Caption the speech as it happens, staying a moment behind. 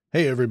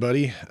Hey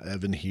everybody,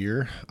 Evan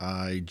here.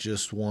 I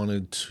just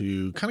wanted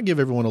to kind of give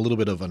everyone a little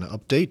bit of an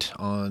update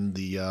on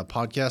the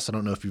podcast. I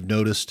don't know if you've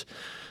noticed,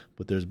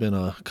 but there's been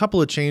a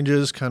couple of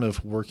changes kind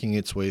of working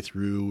its way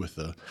through with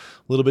a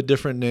little bit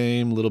different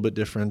name, a little bit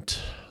different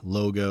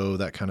logo,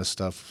 that kind of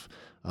stuff.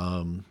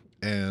 And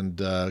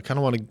kind of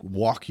want to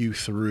walk you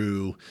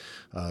through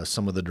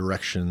some of the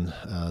direction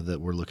that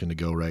we're looking to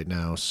go right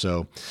now.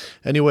 So,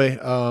 anyway,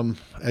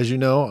 as you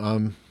know,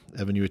 I'm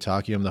Evan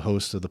Uitaki. I'm the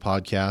host of the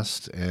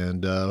podcast,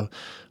 and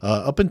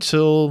up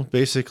until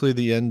basically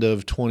the end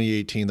of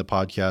 2018, the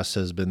podcast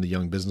has been the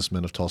Young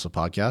Businessmen of Tulsa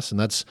podcast, and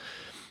that's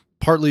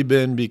partly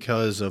been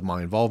because of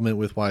my involvement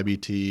with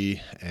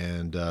YBT,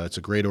 and it's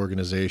a great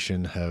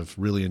organization. Have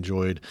really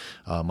enjoyed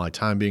my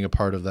time being a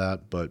part of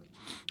that, but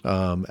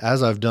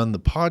as I've done the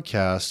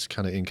podcast,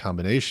 kind of in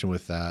combination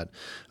with that,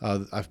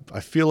 I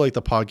feel like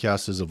the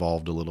podcast has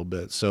evolved a little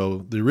bit.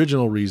 So the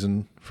original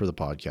reason for the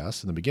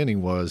podcast in the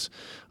beginning was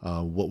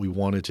what we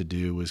wanted to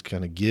do was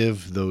kind of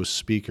give those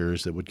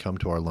speakers that would come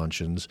to our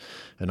luncheons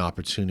an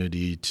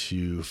opportunity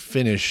to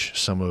finish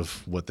some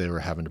of what they were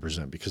having to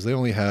present, because they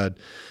only had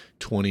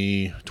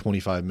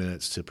 25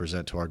 minutes to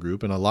present to our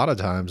group. And a lot of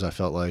times I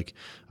felt like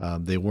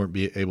they weren't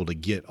able to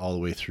get all the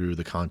way through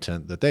the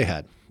content that they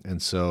had. And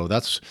so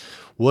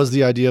was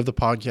the idea of the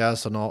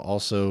podcast, and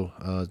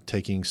also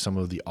taking some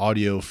of the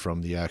audio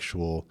from the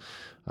actual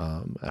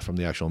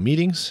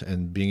meetings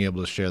and being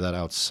able to share that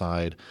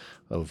outside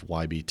of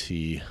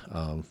YBT,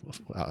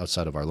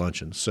 outside of our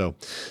luncheon. So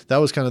that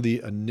was kind of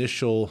the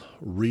initial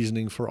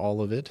reasoning for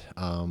all of it.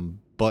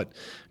 But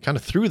kind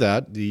of through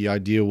that, the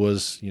idea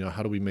was,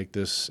 how do we make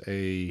this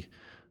a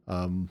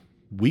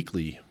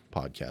weekly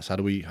podcast? How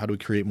do we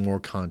create more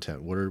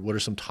content? What are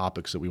some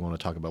topics that we want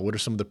to talk about? What are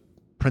some of the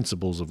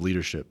principles of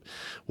leadership?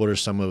 What are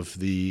some of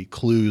the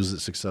clues that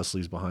success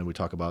leaves behind? We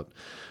talk about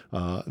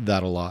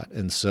that a lot.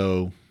 And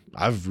so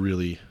I've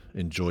really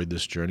enjoyed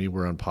this journey.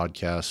 We're on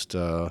podcast,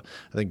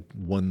 I think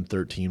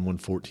 113,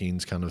 114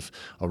 is kind of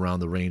around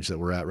the range that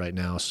we're at right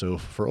now. So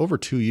for over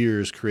 2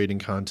 years, creating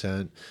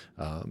content,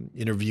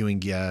 interviewing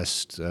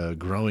guests,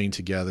 growing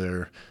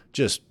together,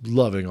 just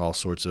loving all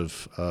sorts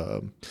of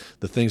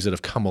the things that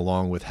have come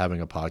along with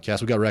having a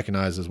podcast. We got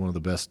recognized as one of the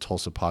best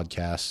Tulsa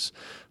podcasts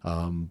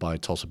by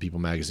Tulsa People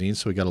magazine,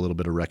 so we got a little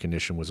bit of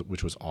recognition,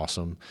 which was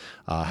awesome.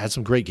 Had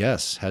some great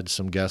guests. Had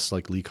some guests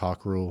like Lee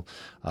Cockrell.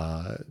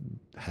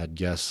 Had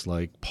guests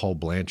like Paul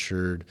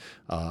Blanchard,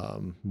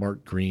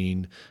 Mark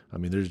Green. I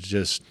mean, there's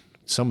just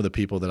some of the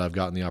people that I've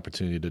gotten the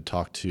opportunity to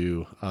talk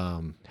to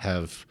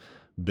have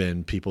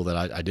been people that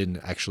I didn't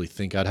actually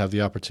think I'd have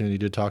the opportunity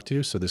to talk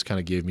to. So this kind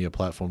of gave me a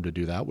platform to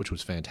do that, which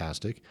was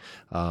fantastic.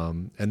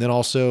 And then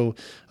also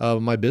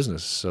my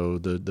business. So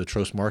the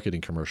Trost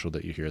marketing commercial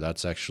that you hear,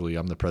 that's actually,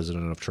 I'm the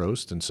president of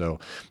Trost. And so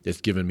it's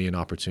given me an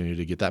opportunity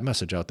to get that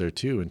message out there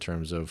too, in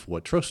terms of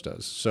what Trost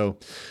does. So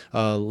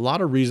a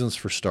lot of reasons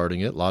for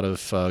starting it, a lot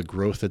of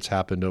growth that's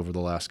happened over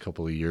the last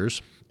couple of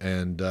years.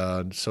 And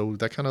so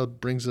that kind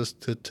of brings us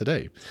to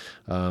today.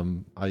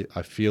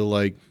 I feel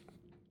like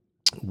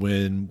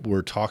when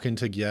we're talking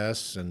to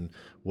guests and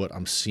what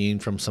I'm seeing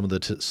from some of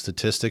the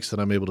statistics that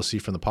I'm able to see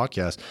from the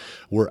podcast,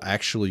 we're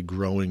actually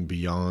growing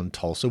beyond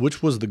Tulsa,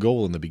 which was the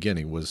goal in the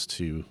beginning, was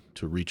to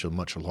reach a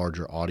much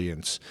larger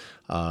audience.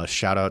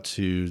 Shout out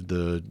to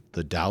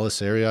the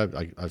Dallas area.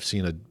 I've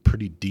seen a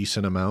pretty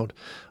decent amount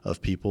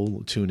of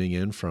people tuning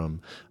in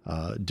from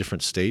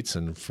different states,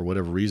 and for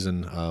whatever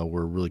reason,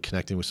 we're really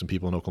connecting with some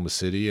people in Oklahoma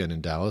City and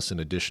in Dallas, in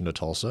addition to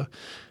Tulsa.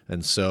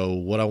 And so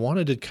what I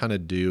wanted to kind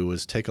of do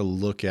is take a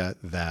look at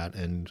that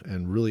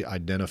and really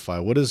identify,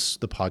 what does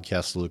the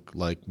podcast look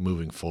like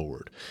moving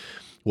forward?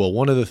 Well,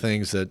 one of the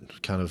things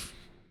that kind of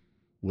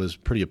was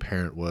pretty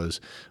apparent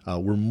was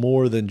we're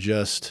more than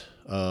just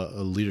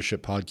a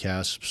leadership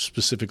podcast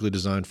specifically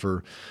designed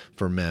for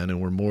men,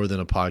 and we're more than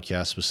a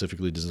podcast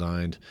specifically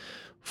designed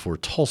for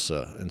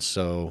Tulsa. And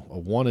so I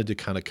wanted to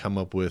kind of come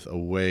up with a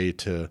way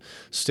to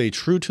stay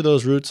true to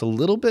those roots a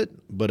little bit,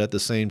 but at the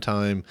same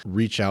time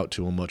reach out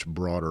to a much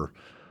broader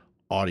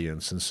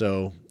audience. And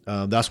so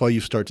that's why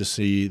you start to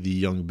see the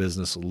Young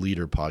Business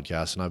Leader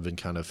podcast. And I've been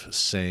kind of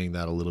saying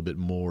that a little bit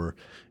more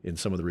in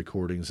some of the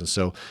recordings. And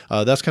so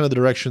that's kind of the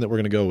direction that we're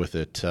going to go with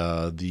it.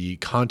 The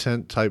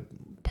content type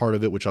part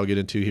of it, which I'll get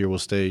into here, will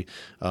stay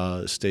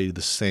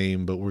the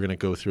same, but we're going to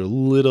go through a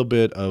little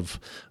bit of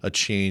a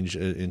change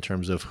in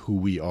terms of who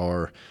we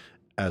are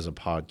as a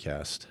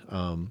podcast.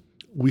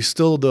 We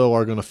still, though,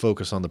 are going to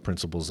focus on the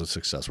principles of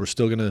success. We're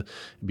still going to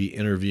be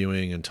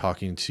interviewing and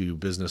talking to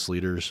business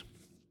leaders,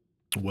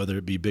 whether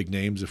it be big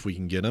names if we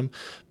can get them,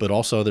 but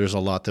also there's a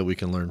lot that we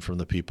can learn from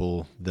the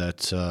people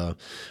that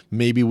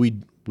maybe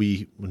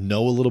we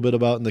know a little bit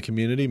about in the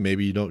community.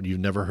 Maybe you've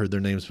never heard their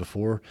names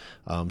before.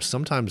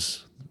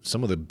 Sometimes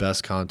some of the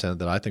best content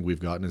that I think we've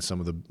gotten, and some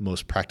of the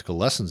most practical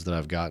lessons that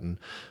I've gotten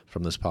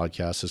from this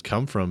podcast, has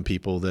come from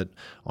people that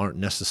aren't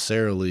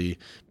necessarily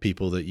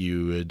people that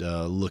you would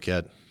look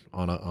at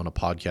on a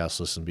podcast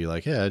listen, be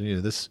like, yeah,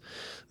 this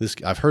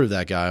I've heard of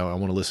that guy. I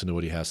want to listen to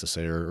what he has to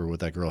say, or what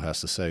that girl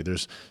has to say.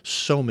 There's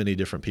so many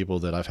different people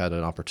that I've had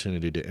an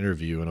opportunity to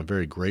interview, and I'm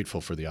very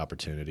grateful for the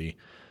opportunity.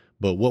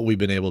 But what we've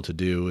been able to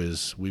do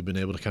is we've been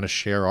able to kind of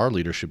share our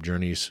leadership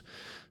journeys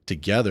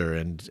together,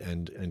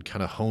 and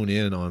kind of hone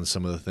in on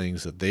some of the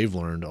things that they've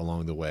learned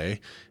along the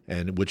way,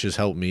 and which has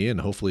helped me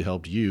and hopefully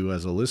helped you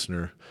as a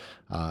listener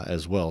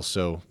as well.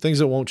 So things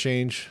that won't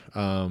change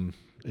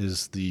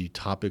is the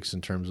topics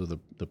in terms of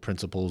the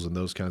principles and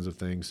those kinds of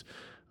things.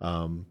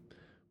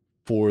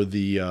 For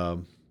the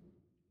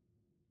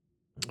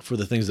for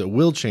the things that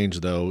will change,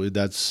 though,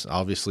 that's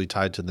obviously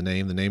tied to the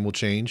name. The name will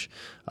change.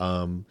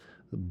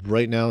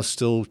 Right now,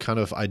 still kind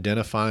of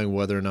identifying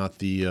whether or not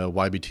the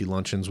YBT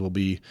luncheons will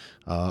be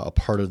a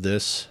part of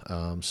this.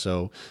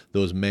 So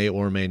those may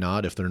or may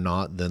not. If they're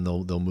not, then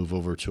they'll move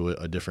over to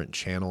a different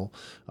channel.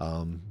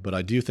 But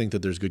I do think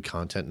that there's good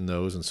content in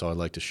those, and so I'd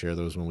like to share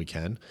those when we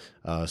can.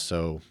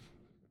 So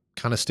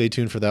kind of stay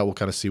tuned for that. We'll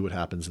kind of see what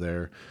happens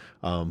there.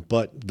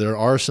 But there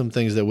are some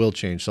things that will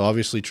change. So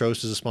obviously,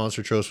 Trost is a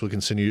sponsor. Trost will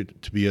continue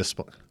to be a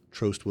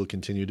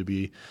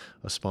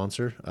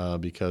sponsor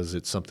because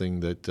it's something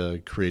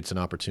that creates an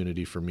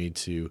opportunity for me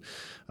to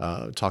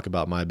talk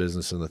about my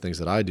business and the things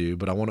that I do.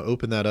 But I want to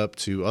open that up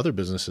to other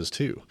businesses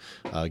too,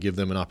 give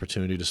them an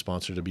opportunity to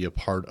sponsor, to be a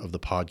part of the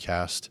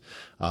podcast,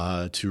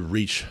 to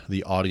reach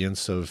the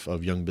audience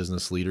of young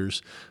business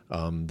leaders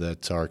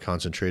that are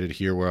concentrated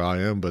here where I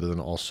am, but then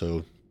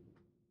also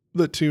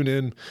that tune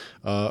in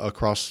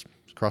across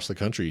the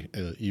country,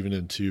 even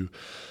into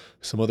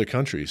some other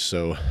countries.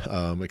 So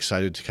I'm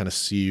excited to kind of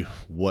see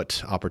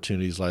what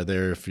opportunities lie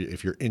there.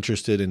 If you're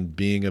interested in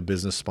being a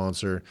business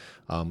sponsor,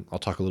 I'll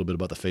talk a little bit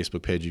about the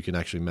Facebook page. You can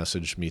actually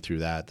message me through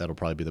that. That'll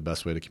probably be the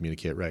best way to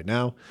communicate right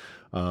now.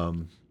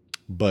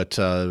 But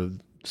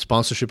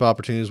sponsorship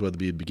opportunities, whether it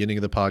be the beginning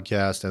of the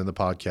podcast, end of the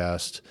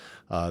podcast,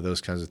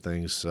 those kinds of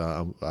things.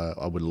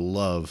 I would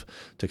love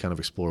to kind of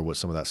explore what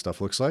some of that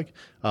stuff looks like.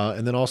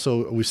 And then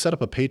also we set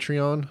up a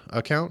Patreon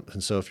account.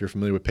 And so if you're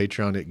familiar with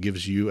Patreon, it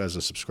gives you as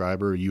a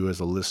subscriber, you as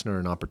a listener,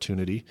 an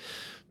opportunity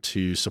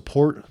to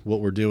support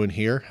what we're doing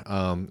here.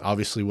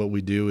 Obviously what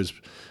I do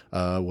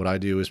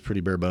is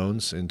pretty bare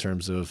bones in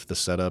terms of the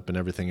setup and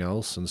everything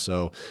else. And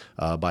so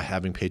by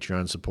having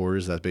Patreon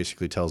supporters, that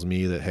basically tells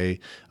me that, hey,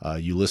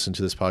 you listen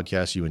to this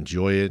podcast, you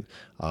enjoy it,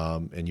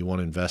 and you want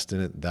to invest in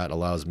it. That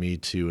allows me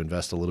to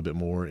invest a little bit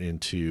more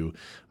into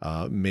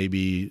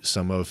maybe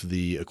some of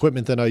the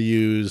equipment that I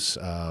use,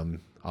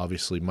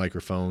 obviously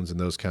microphones and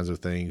those kinds of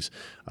things,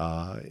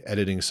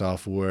 editing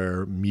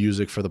software,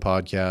 music for the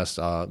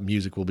podcast.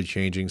 Music will be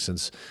changing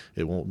since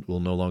it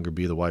will no longer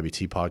be the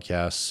YBT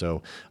podcast.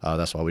 So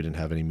that's why we didn't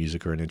have any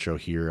music or an intro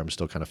here. I'm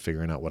still kind of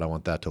figuring out what I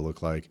want that to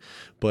look like.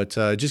 But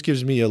it just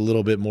gives me a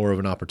little bit more of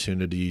an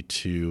opportunity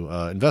to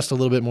invest a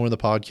little bit more in the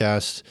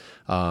podcast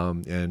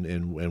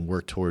and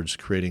work towards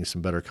creating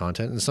some better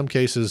content. In some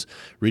cases,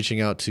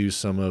 reaching out to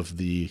some of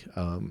the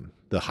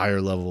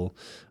higher level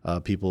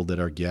people that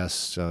are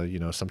guests.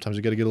 Sometimes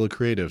you got to get a little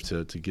creative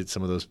to get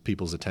some of those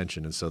people's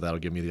attention. And so that'll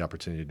give me the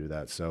opportunity to do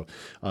that. So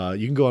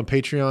you can go on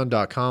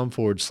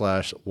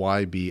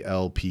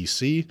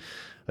patreon.com/YBLPC.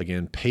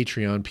 Again,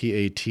 Patreon,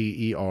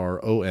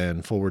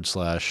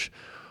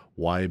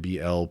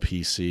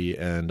 Patreon/YBLPC.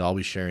 And I'll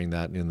be sharing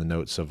that in the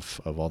notes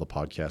of all the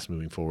podcasts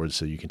moving forward,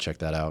 so you can check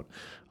that out.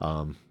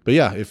 But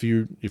yeah, if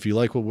you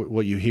like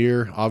what you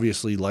hear,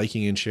 obviously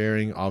liking and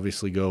sharing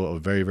obviously go a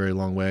very, very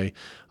long way.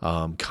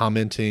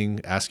 Commenting,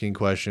 asking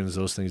questions,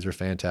 those things are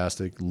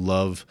fantastic.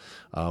 Love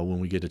when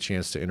we get a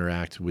chance to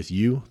interact with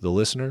you, the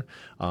listener.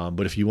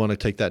 But if you want to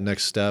take that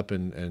next step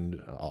and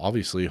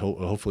obviously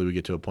hopefully we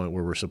get to a point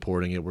where we're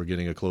supporting it, we're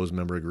getting a closed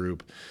member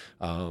group,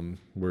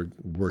 we're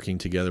working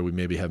together, we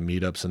maybe have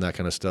meetups and that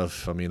kind of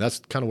stuff. I mean, that's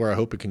kind of where I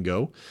hope it can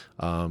go.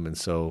 And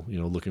so,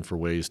 looking for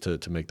ways to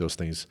make those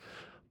things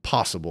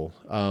possible.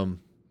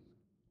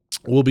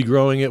 We'll be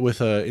growing it with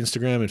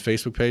Instagram and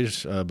Facebook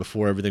page.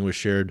 Before, everything was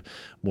shared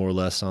more or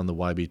less on the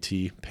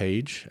YBT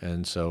page.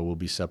 And so we'll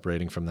be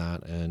separating from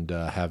that and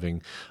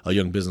having a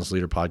Young Business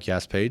Leader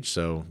podcast page.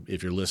 So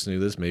if you're listening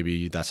to this,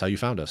 maybe that's how you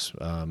found us.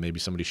 Maybe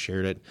somebody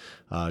shared it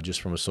just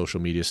from a social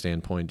media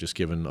standpoint, just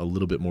given a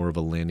little bit more of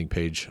a landing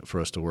page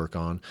for us to work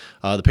on.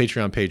 The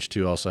Patreon page,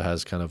 too, also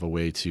has kind of a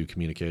way to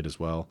communicate as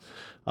well.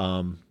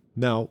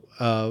 Now,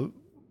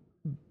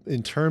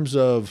 in terms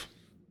of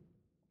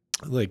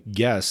like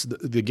guests,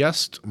 the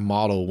guest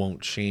model won't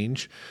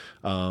change,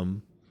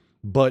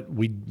 but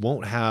we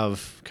won't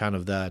have kind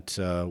of that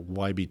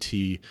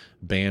YBT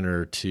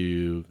banner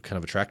to kind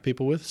of attract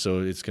people with.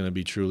 So it's going to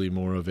be truly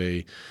more of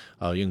a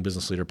Young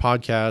Business Leader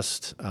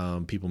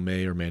podcast. People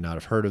may or may not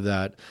have heard of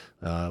that.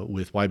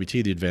 With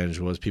YBT, the advantage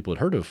was people had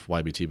heard of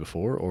YBT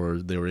before, or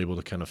they were able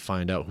to kind of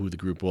find out who the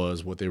group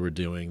was, what they were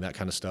doing, that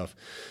kind of stuff.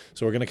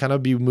 So we're going to kind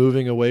of be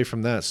moving away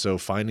from that. So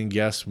finding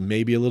guests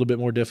may be a little bit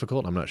more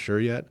difficult. I'm not sure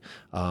yet.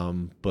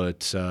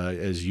 But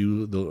as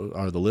you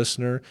are the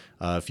listener,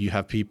 if you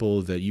have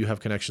people that you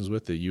have connections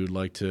with that you would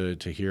like to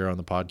hear on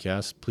the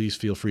podcast, please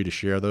feel free to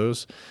share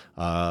those,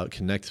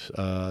 connect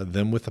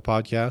them with the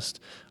podcast.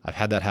 I've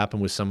had that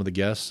happen with some of the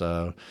guests.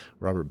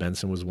 Robert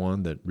Benson was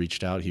one that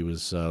reached out. He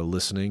was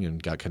listening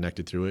and got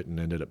connected through it and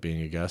ended up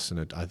being a guest.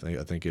 And I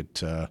think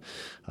it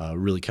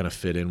really kind of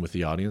fit in with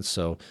the audience.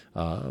 So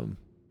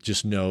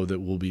just know that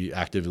we'll be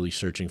actively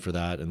searching for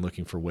that and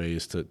looking for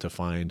ways to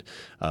find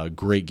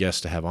great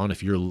guests to have on.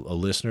 If you're a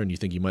listener and you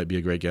think you might be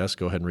a great guest,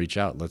 go ahead and reach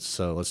out. Let's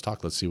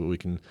talk. Let's see what we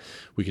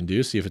can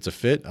do. See if it's a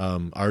fit. I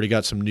already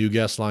got some new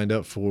guests lined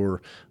up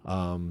for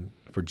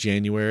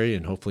January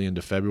and hopefully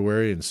into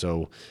February. And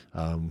so,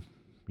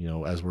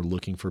 as we're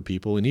looking for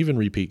people and even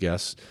repeat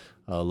guests,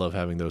 love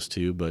having those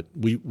too. But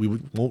we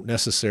won't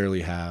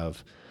necessarily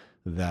have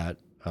that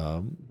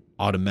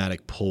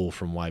automatic pull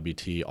from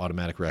YBT,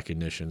 automatic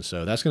recognition.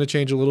 So that's going to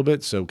change a little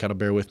bit. So kind of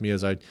bear with me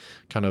as I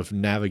kind of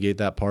navigate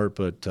that part.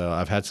 But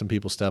I've had some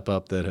people step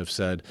up that have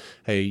said,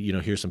 hey,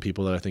 here's some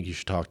people that I think you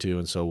should talk to.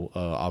 And so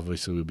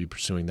obviously we'll be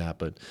pursuing that.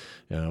 But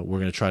we're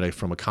going to try to,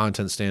 from a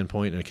content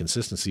standpoint and a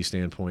consistency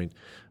standpoint,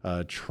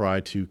 try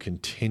to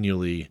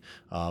continually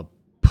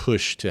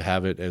push to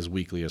have it as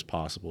weekly as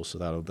possible. So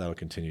that'll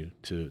continue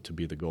to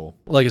be the goal.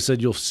 Like I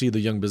said, you'll see the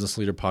Young Business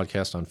Leader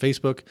podcast on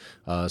Facebook.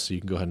 So you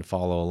can go ahead and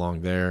follow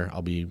along there.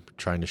 I'll be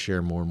trying to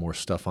share more and more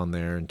stuff on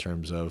there in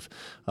terms of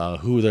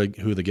who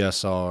the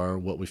guests are,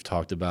 what we've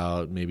talked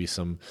about, maybe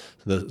some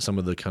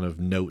of the kind of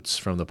notes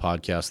from the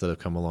podcast that have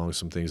come along,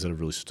 some things that have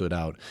really stood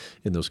out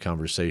in those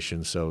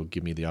conversations. So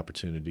give me the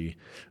opportunity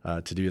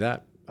to do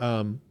that.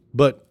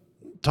 But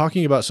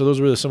talking about, so those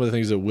are really some of the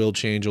things that will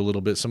change a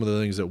little bit. Some of the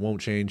things that won't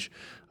change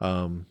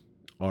are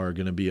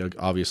going to be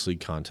obviously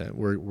content.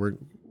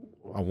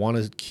 I want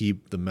to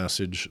keep the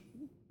message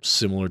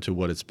similar to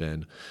what it's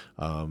been.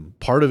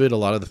 Part of it, a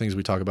lot of the things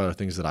we talk about are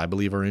things that I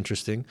believe are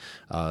interesting,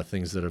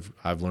 things that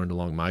I've learned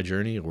along my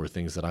journey, or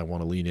things that I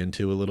want to lean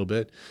into a little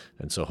bit.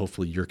 And so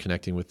hopefully you're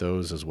connecting with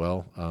those as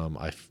well.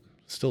 I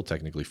still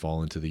technically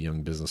fall into the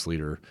Young Business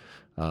Leader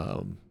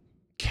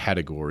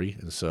category,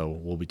 and so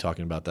we'll be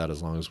talking about that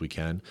as long as we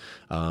can.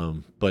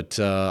 But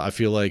I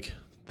feel like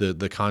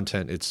the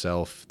content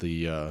itself,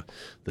 the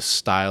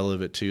style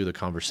of it too, the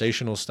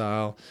conversational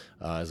style,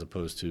 as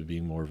opposed to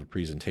being more of a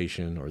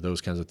presentation or those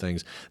kinds of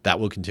things, that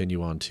will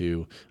continue on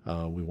too.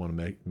 We want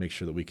to make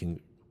sure that we can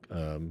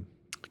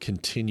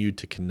continue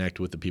to connect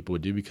with the people we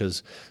do,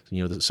 because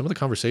some of the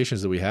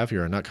conversations that we have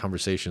here are not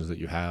conversations that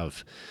you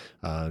have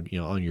on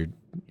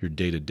your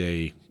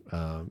day-to-day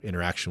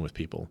interaction with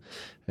people.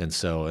 And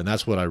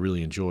that's what I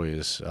really enjoy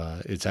is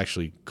it's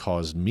actually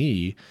caused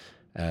me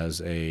as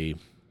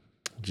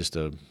just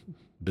a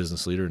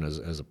business leader and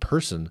as a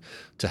person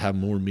to have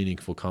more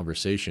meaningful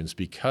conversations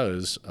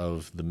because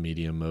of the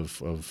medium of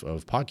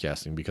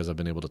podcasting, because I've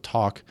been able to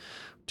talk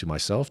to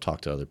myself,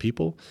 talk to other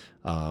people,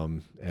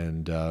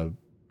 and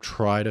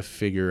try to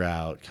figure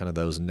out kind of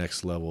those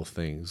next level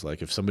things.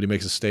 Like if somebody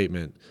makes a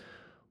statement,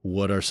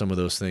 what are some of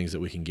those things that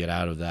we can get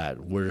out of that?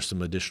 What are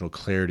some additional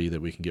clarity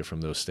that we can get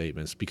from those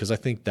statements? Because I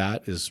think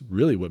that is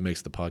really what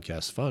makes the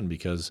podcast fun,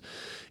 because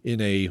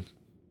in a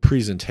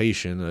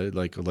presentation,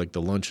 like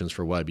the luncheons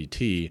for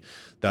YBT,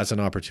 that's an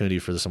opportunity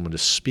for someone to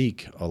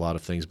speak a lot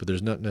of things, but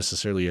there's not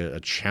necessarily a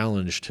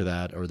challenge to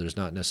that, or there's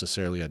not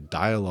necessarily a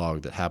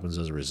dialogue that happens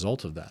as a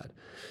result of that.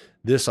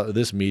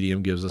 This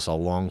medium gives us a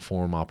long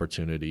form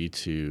opportunity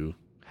to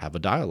have a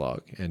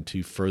dialogue and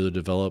to further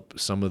develop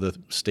some of the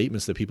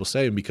statements that people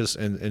say. And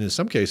in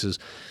some cases,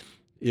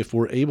 if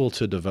we're able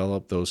to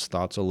develop those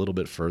thoughts a little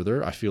bit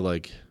further, I feel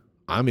like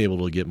I'm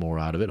able to get more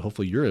out of it.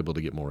 Hopefully you're able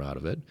to get more out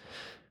of it.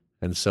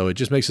 And so it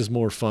just makes this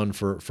more fun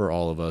for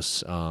all of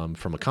us,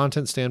 from a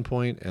content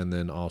standpoint, and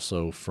then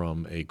also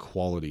from a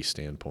quality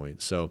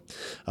standpoint. So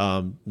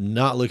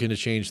not looking to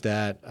change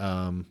that.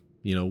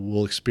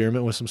 We'll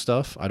experiment with some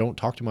stuff. I don't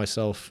talk to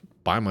myself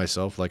by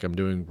myself like I'm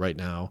doing right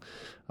now.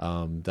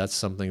 That's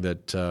something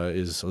that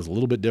is a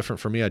little bit different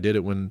for me. I did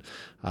it when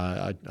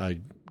I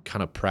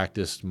kind of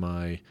practiced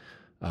my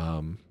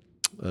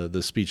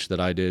the speech that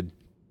I did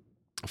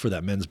for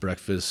that men's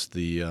breakfast,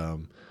 the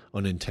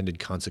unintended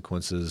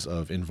consequences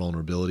of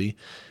invulnerability.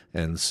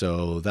 And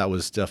so that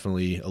was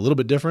definitely a little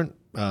bit different,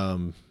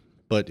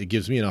 but it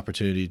gives me an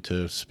opportunity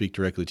to speak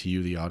directly to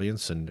you, the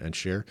audience, and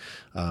share.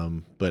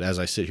 But as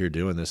I sit here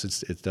doing this,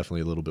 it's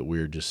definitely a little bit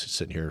weird just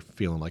sitting here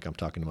feeling like I'm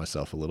talking to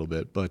myself a little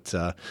bit. But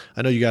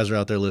I know you guys are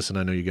out there listening.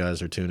 I know you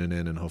guys are tuning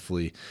in and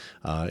hopefully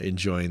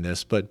enjoying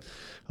this. But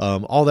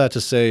all that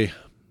to say,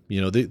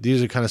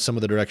 these are kind of some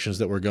of the directions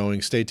that we're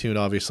going. Stay tuned.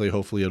 Obviously,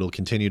 hopefully it'll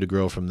continue to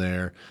grow from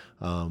there.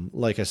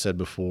 Like I said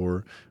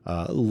before,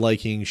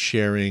 liking,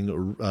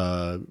 sharing,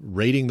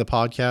 rating the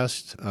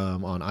podcast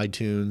on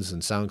iTunes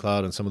and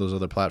SoundCloud and some of those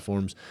other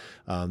platforms.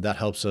 That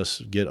helps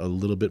us get a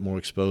little bit more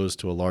exposed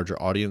to a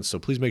larger audience. So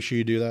please make sure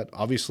you do that.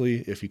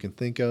 Obviously, if you can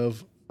think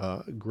of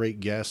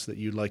great guests that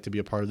you'd like to be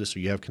a part of this, or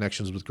you have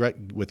connections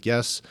with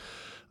guests,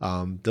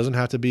 doesn't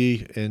have to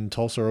be in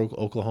Tulsa or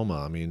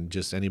Oklahoma. I mean,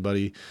 just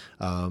anybody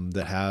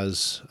that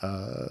has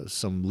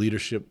some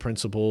leadership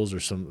principles, or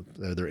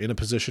they're in a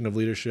position of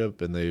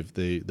leadership, and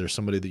they're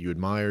somebody that you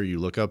admire, you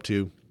look up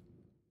to.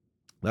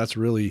 That's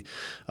really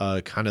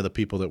kind of the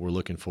people that we're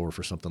looking for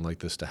something like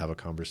this to have a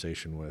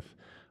conversation with.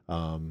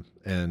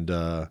 And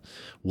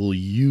we'll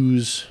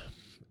use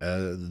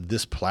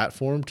this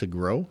platform to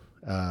grow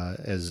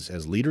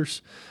as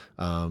leaders,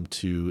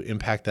 to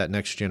impact that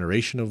next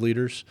generation of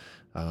leaders.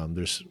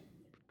 There's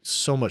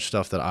so much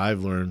stuff that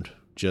I've learned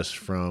just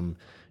from,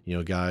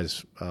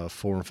 guys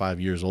 4 and 5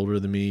 years older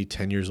than me,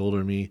 10 years older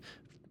than me,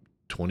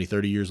 20,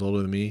 30 years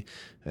older than me.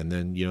 And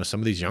then, some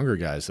of these younger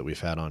guys that we've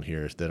had on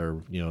here that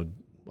are,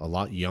 a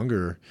lot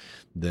younger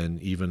than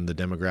even the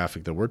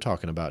demographic that we're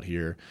talking about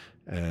here.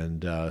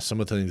 And some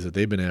of the things that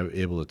they've been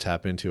able to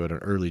tap into at an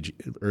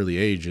early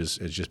age has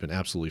just been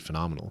absolutely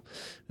phenomenal.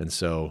 And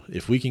so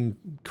if we can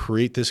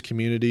create this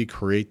community,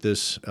 create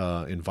this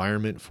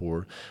environment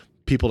for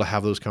people to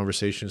have those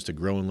conversations, to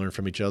grow and learn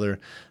from each other,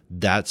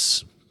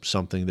 that's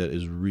something that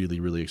is really,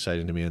 really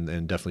exciting to me, and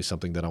definitely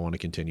something that I want to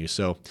continue.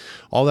 So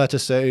all that to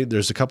say,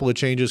 there's a couple of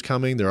changes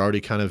coming. They're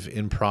already kind of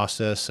in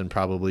process, and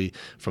probably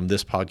from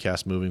this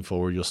podcast moving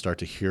forward, you'll start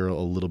to hear a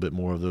little bit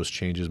more of those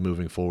changes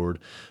moving forward.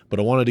 But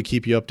I wanted to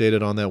keep you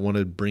updated on that. I wanted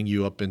to bring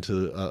you up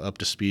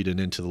to speed and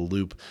into the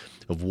loop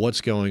of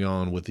what's going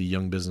on with the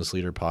Young Business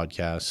Leader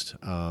podcast.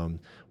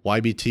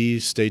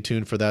 YBT, stay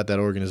tuned for that. That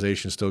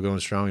organization is still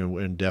going strong,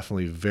 and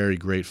definitely very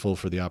grateful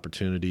for the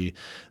opportunity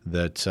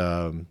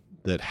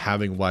that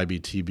having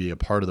YBT be a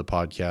part of the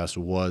podcast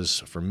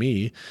was for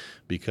me,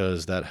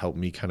 because that helped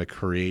me kind of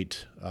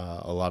create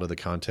a lot of the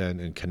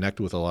content and connect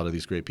with a lot of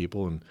these great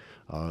people. And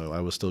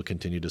I will still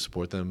continue to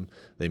support them.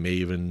 They may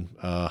even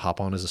hop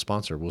on as a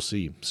sponsor. We'll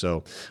see.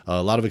 So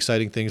a lot of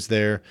exciting things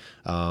there.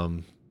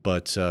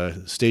 But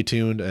stay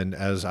tuned. And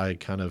as I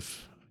kind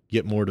of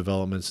get more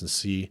developments and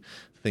see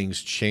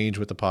things change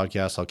with the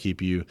podcast, I'll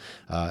keep you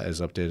as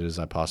updated as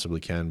I possibly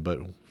can. But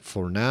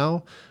for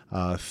now,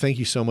 thank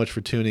you so much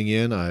for tuning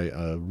in.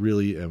 I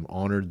really am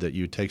honored that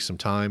you take some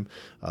time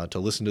to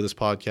listen to this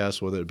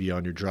podcast, whether it be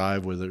on your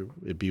drive, whether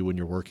it be when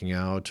you're working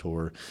out,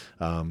 or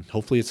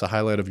hopefully it's a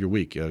highlight of your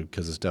week,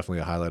 because it's definitely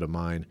a highlight of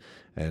mine.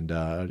 And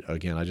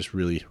again, I just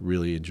really,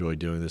 really enjoy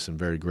doing this, and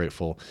very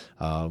grateful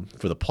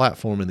for the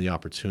platform and the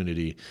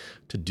opportunity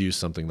to do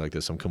something like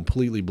this. I'm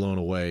completely blown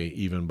away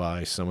even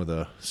by some of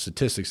the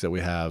statistics that we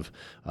have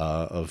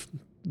of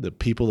the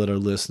people that are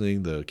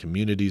listening, the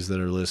communities that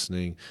are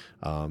listening,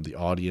 the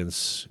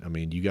audience. I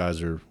mean, you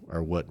guys are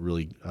what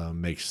really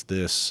makes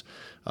this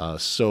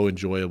so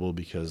enjoyable,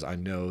 because I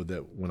know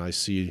that when I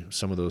see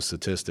some of those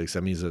statistics,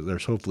 that means that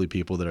there's hopefully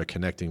people that are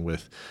connecting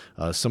with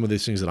some of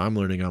these things that I'm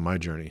learning on my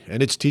journey.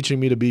 And it's teaching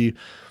me to be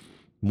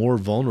more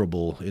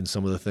vulnerable in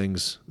some of the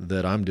things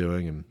that I'm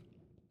doing. And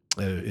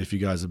if you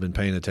guys have been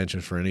paying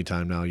attention for any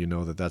time now, you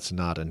know that that's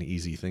not an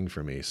easy thing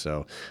for me.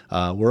 So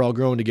we're all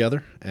growing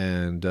together.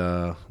 And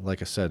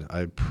like I said, I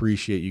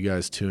appreciate you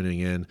guys tuning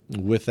in.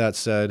 With that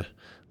said,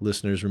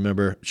 listeners,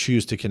 remember,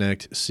 choose to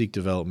connect, seek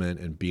development,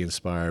 and be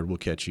inspired. We'll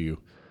catch you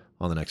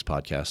on the next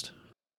podcast.